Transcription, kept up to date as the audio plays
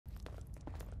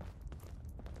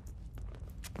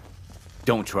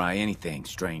Don't try anything,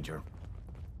 stranger.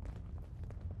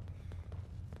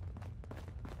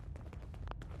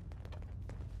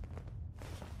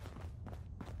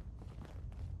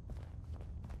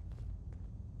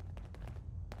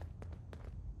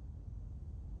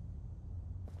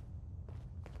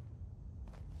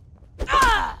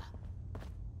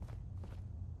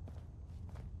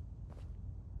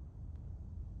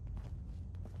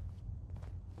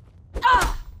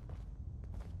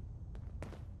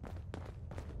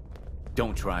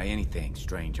 Don't try anything,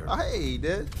 stranger. Hey,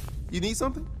 Dad. You need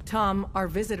something? Tom, our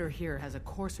visitor here has a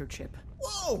Courser chip.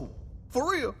 Whoa!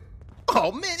 For real?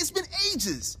 Oh, man, it's been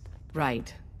ages!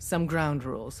 Right. Some ground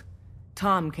rules.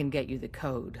 Tom can get you the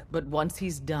code, but once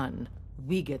he's done,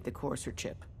 we get the Courser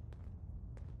chip.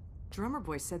 Drummer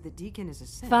Boy said the Deacon is a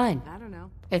synth. Fine. I don't know.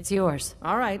 It's yours.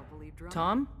 All right.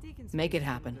 Tom, make it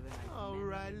happen. All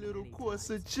right, little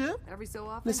Courser chip. Every so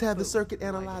often. Let's have the circuit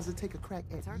analyzer take a crack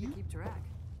at It's hard you. to keep track.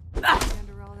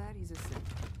 Under all that, he's a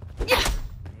synth.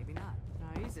 Maybe not.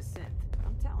 No, he's a synth.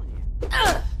 I'm telling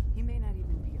you. He may not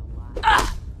even be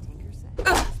alive. Tinker said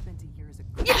he spent a year as a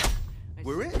cook.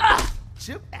 We're in.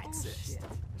 Chip access.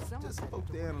 Just spoke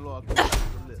the analog.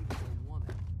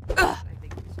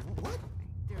 What?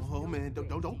 Oh, man,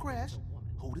 don't crash.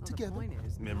 Hold it together.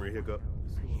 Memory hiccup.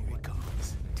 Here it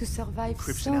comes. To survive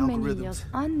Encryption so many algorithms. years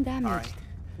undamaged. All right.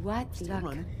 What Still luck.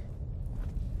 running.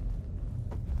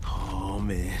 Oh,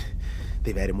 man.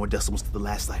 They've added more decimals to the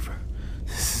last cipher.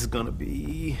 This is gonna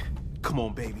be... Come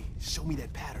on, baby. Show me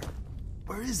that pattern.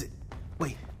 Where is it?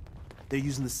 Wait. They're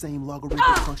using the same logarithmic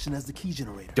function as the key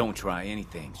generator. Don't try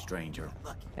anything, stranger.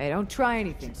 Hey, don't try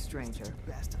anything, stranger.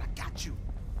 Bastard, I got you.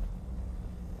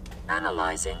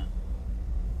 Analyzing.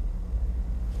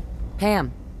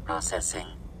 Pam, Processing.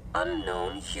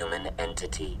 Unknown human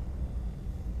entity.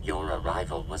 Your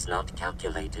arrival was not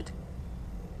calculated.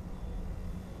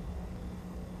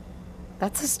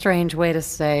 that's a strange way to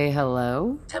say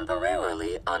hello.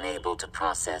 Temporarily unable to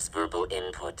process verbal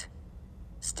input.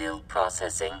 Still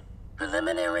processing.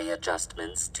 Preliminary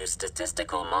adjustments to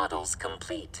statistical models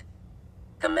complete.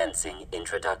 Commencing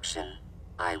introduction.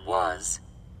 I was,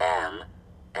 am,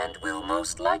 and will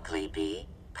most likely be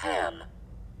Pam.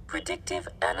 Predictive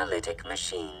Analytic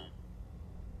Machine.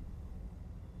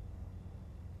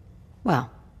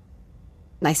 Well,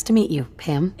 nice to meet you,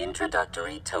 Pam.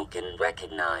 Introductory token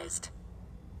recognized.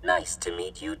 Nice to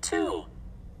meet you too,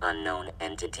 unknown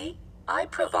entity. I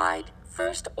provide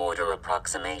first-order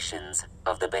approximations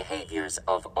of the behaviors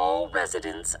of all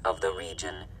residents of the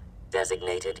region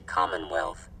designated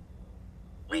Commonwealth.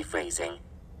 Rephrasing.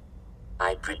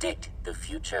 I predict the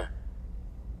future.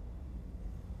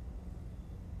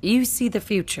 You see the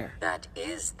future. That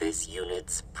is this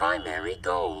unit's primary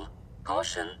goal.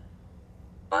 Caution.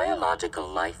 Biological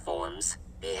life forms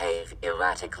behave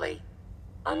erratically,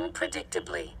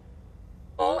 unpredictably.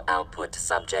 All output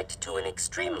subject to an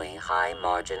extremely high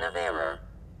margin of error.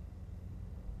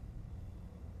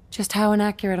 Just how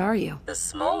inaccurate are you? The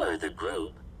smaller the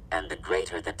group, and the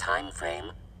greater the time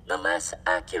frame, the less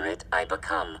accurate I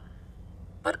become.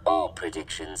 But all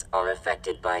predictions are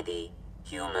affected by the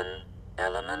human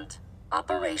element.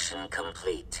 Operation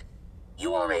complete.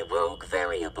 You are a rogue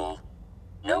variable.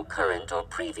 No current or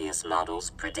previous models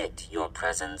predict your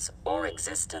presence or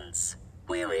existence.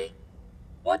 Query.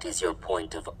 What is your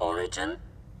point of origin?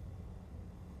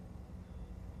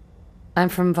 I'm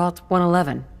from Vault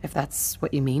 111, if that's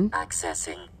what you mean.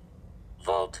 Accessing.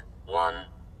 Vault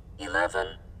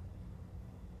 111.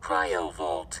 Cryo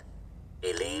Vault.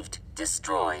 Believed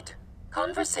destroyed.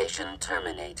 Conversation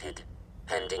terminated.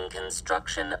 Pending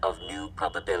construction of new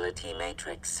probability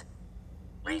matrix.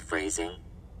 Rephrasing.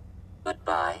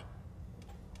 Goodbye.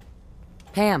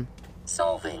 Pam,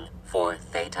 Solving for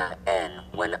Theta N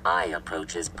when I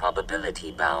approaches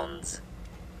probability bounds.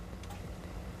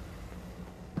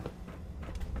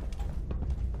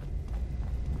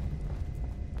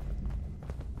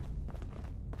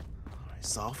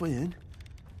 Software in.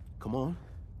 Come on.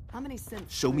 How many synths?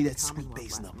 Show me were that the sweet Commonwealth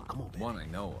bass last number. month? Come on, baby. One I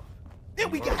know of. There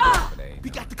we got it. We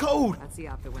got the code. That's the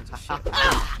op that went to shit.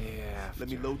 Yeah. Let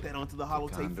me load that onto the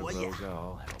holotape for you.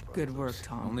 Good work,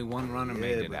 Tom. Only one runner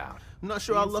made it out. I'm not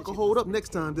sure our luck will hold up next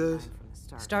time, Des.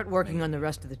 Start working on the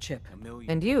rest of the chip.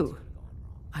 million And you?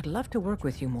 I'd love to work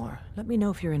with you more. Let me know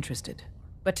if you're interested.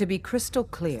 But to be crystal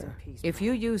clear, if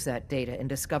you use that data and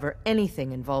discover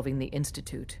anything involving the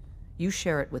Institute, you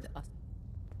share it with us.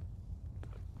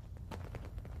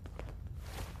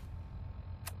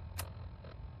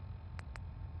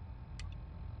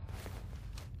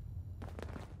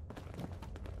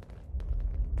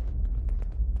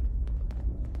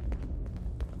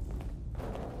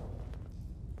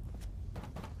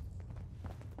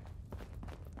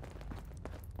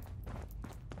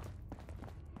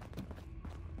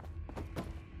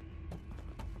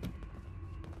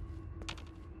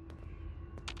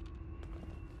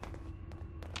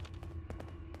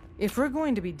 If we're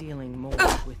going to be dealing more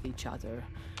with each other,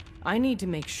 I need to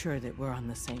make sure that we're on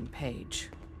the same page.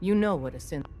 You know what a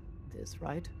synth is,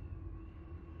 right?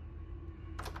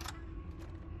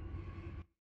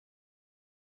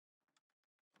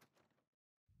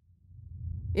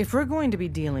 If we're going to be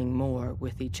dealing more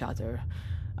with each other,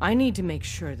 I need to make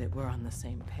sure that we're on the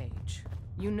same page.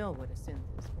 You know what a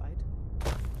synth is, right?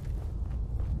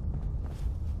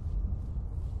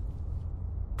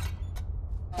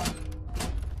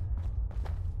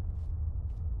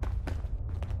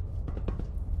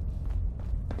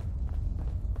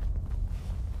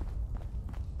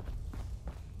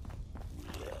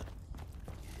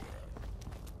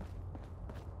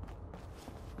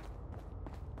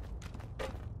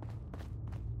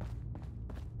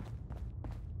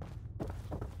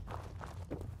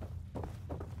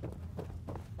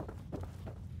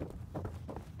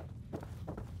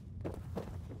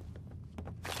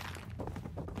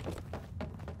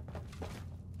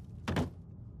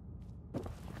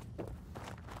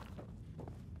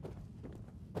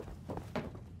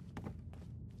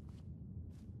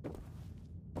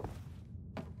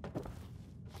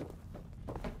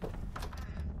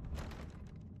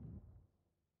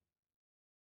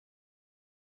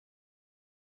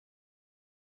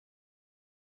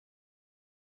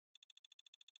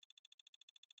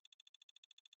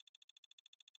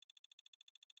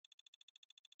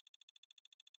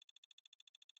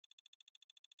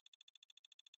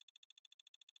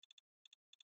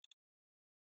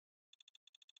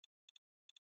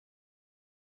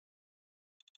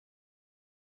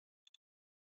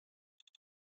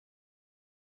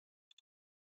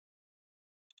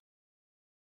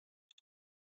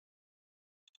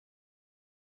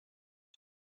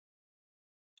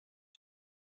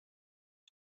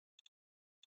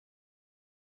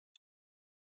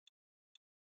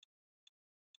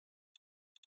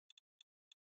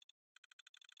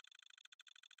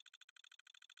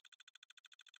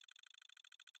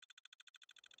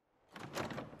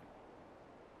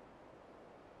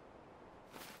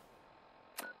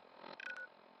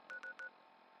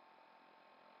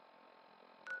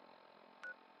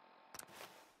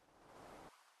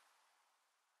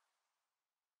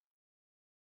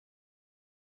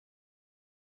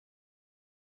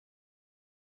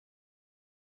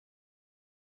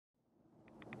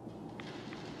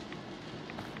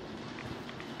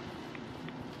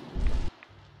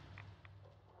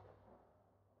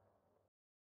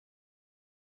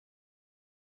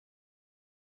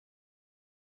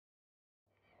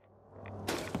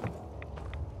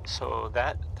 So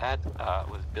that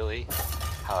was Billie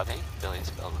Holiday. Billie is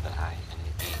spelled with an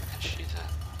I-N-E-B, and she's a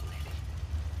lady.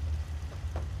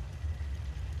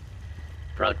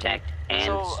 Protect and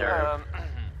So, serve.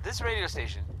 this radio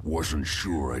station. Wasn't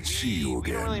sure I'd see you We don't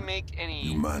again. really make any.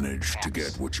 You managed to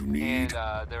get what you need.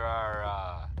 And there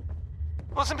are.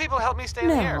 Well, some people help me stay in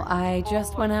the air. No, I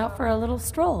just went out for a little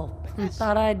stroll and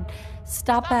thought I'd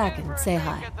stop back and say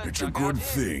hi. It's a good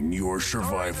thing your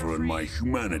survival and my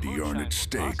humanity aren't at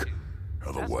stake.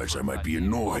 Otherwise, I might be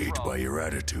annoyed by your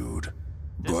attitude.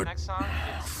 But,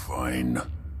 fine.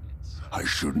 I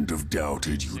shouldn't have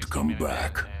doubted you'd come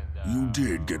back. You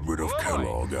did get rid of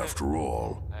Kellogg after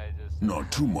all.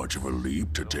 Not too much of a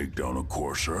leap to take down a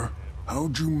Courser.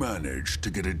 How'd you manage to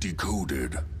get it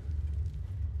decoded?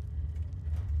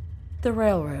 The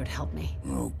railroad helped me.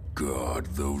 Oh God,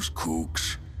 those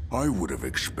kooks. I would have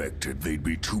expected they'd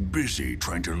be too busy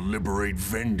trying to liberate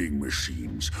vending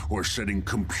machines or setting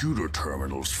computer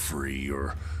terminals free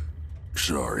or...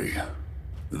 Sorry.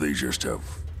 They just have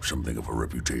something of a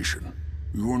reputation.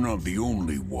 You're not the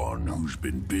only one who's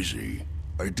been busy.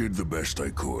 I did the best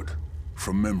I could.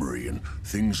 From memory and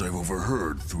things I've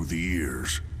overheard through the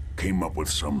years. Came up with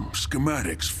some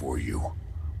schematics for you.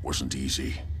 Wasn't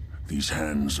easy. These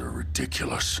hands are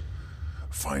ridiculous.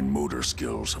 Fine motor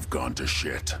skills have gone to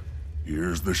shit.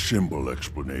 Here's the simple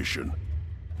explanation.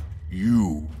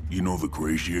 You know the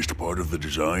craziest part of the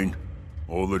design?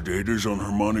 All the data's on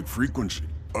harmonic frequency.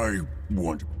 I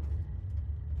want...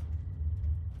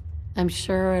 I'm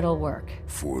sure it'll work.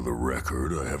 For the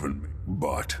record, I haven't...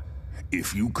 But,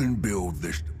 if you can build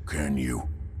this, can you?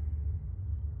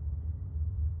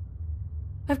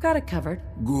 I've got it covered.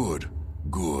 Good,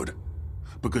 good.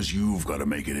 Because you've got to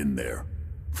make it in there.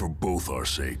 For both our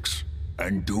sakes.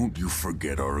 And don't you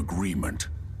forget our agreement.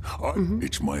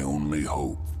 It's my only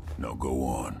hope. Now go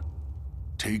on.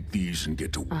 Take these and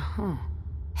get to...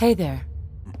 Hey there.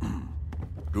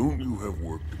 Don't you have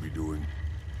work to be doing?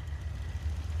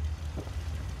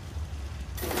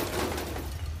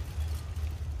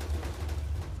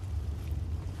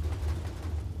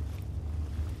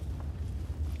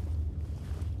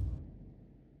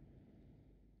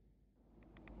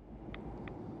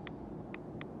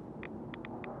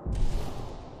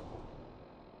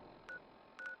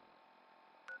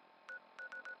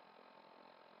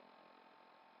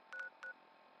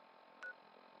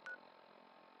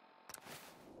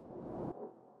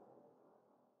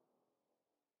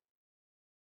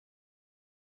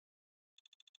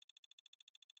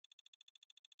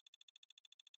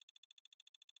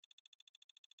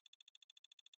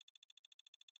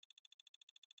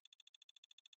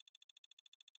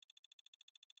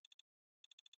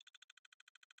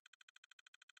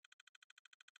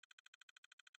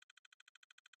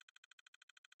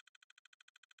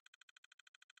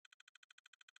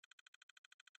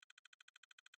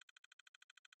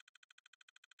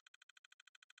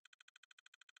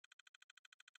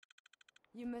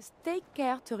 You must take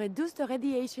care to reduce the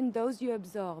radiation dose you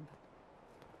absorb.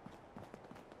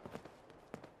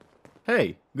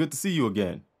 Hey, good to see you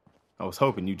again. I was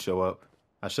hoping you'd show up.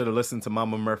 I should have listened to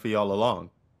Mama Murphy all along.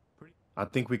 I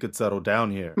think we could settle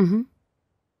down here. Mm-hmm.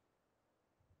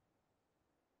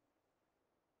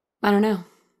 I don't know.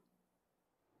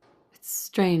 It's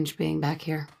strange being back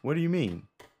here. What do you mean?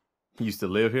 You used to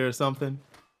live here or something?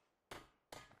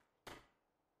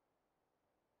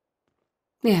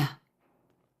 Yeah.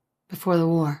 Before the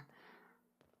war.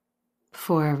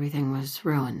 Before everything was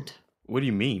ruined. What do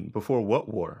you mean? Before what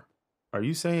war? Are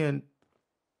you saying...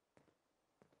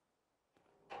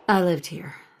 I lived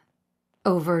here.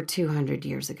 Over 200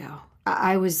 years ago.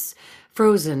 I was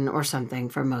frozen or something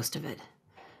for most of it.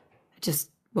 I just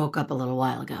woke up a little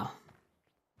while ago.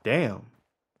 Damn.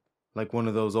 Like one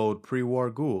of those old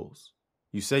pre-war ghouls.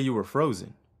 You say you were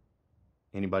frozen.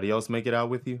 Anybody else make it out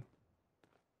with you?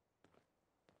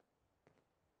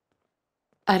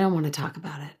 I don't want to talk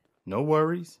about it. No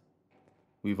worries.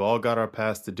 We've all got our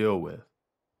past to deal with.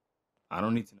 I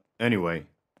don't need to know. Anyway,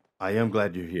 I am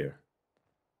glad you're here.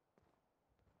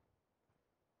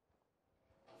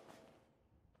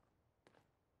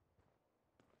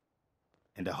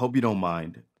 And I hope you don't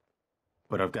mind,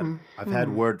 but I've had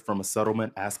word from a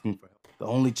settlement asking for help. The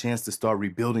only chance to start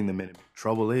rebuilding the Minutemen.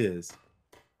 Trouble is,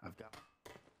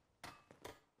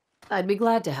 I'd be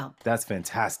glad to help. That's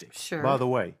fantastic. Sure. By the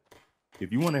way,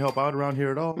 if you want to help out around here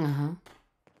at all...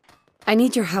 I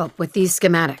need your help with these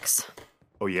schematics.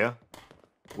 Oh, yeah?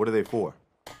 What are they for?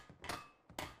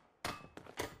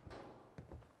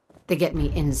 They get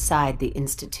me inside the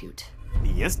Institute.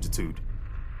 The Institute?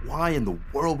 Why in the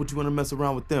world would you want to mess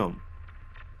around with them?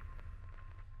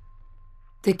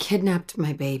 They kidnapped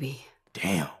my baby.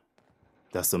 Damn.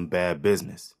 That's some bad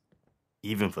business.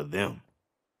 Even for them.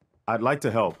 I'd like to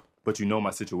help, but you know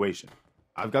my situation.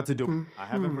 I've got to do... I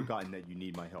haven't forgotten that you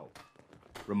need my help.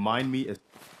 Remind me as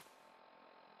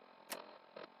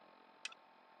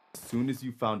soon as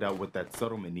you found out what that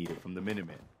settlement needed from the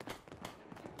Minutemen.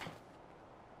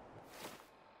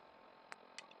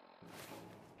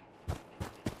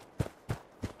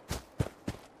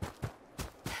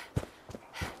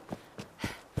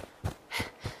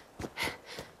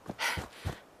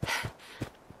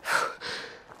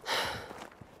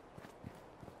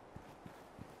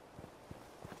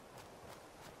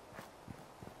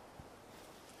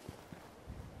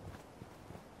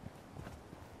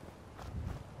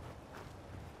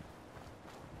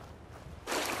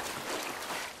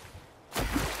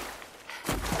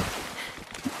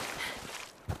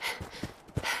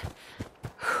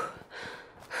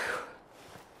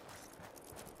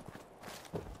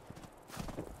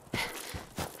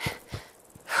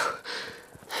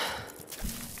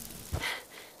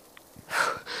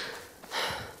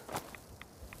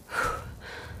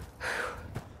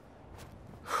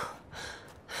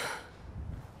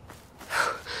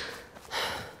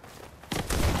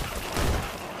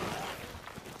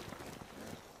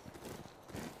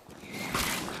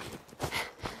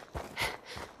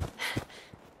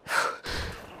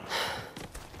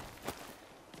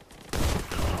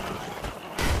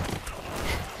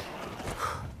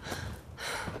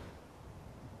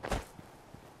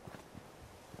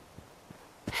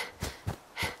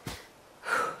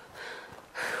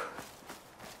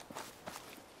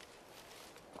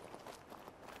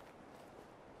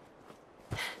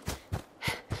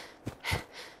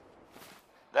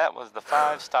 That was the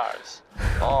 5 stars.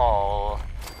 All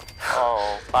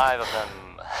 5 of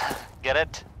them. Get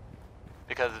it?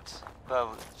 Because it's,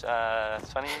 well, it's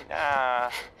funny?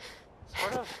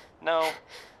 Sort of? No.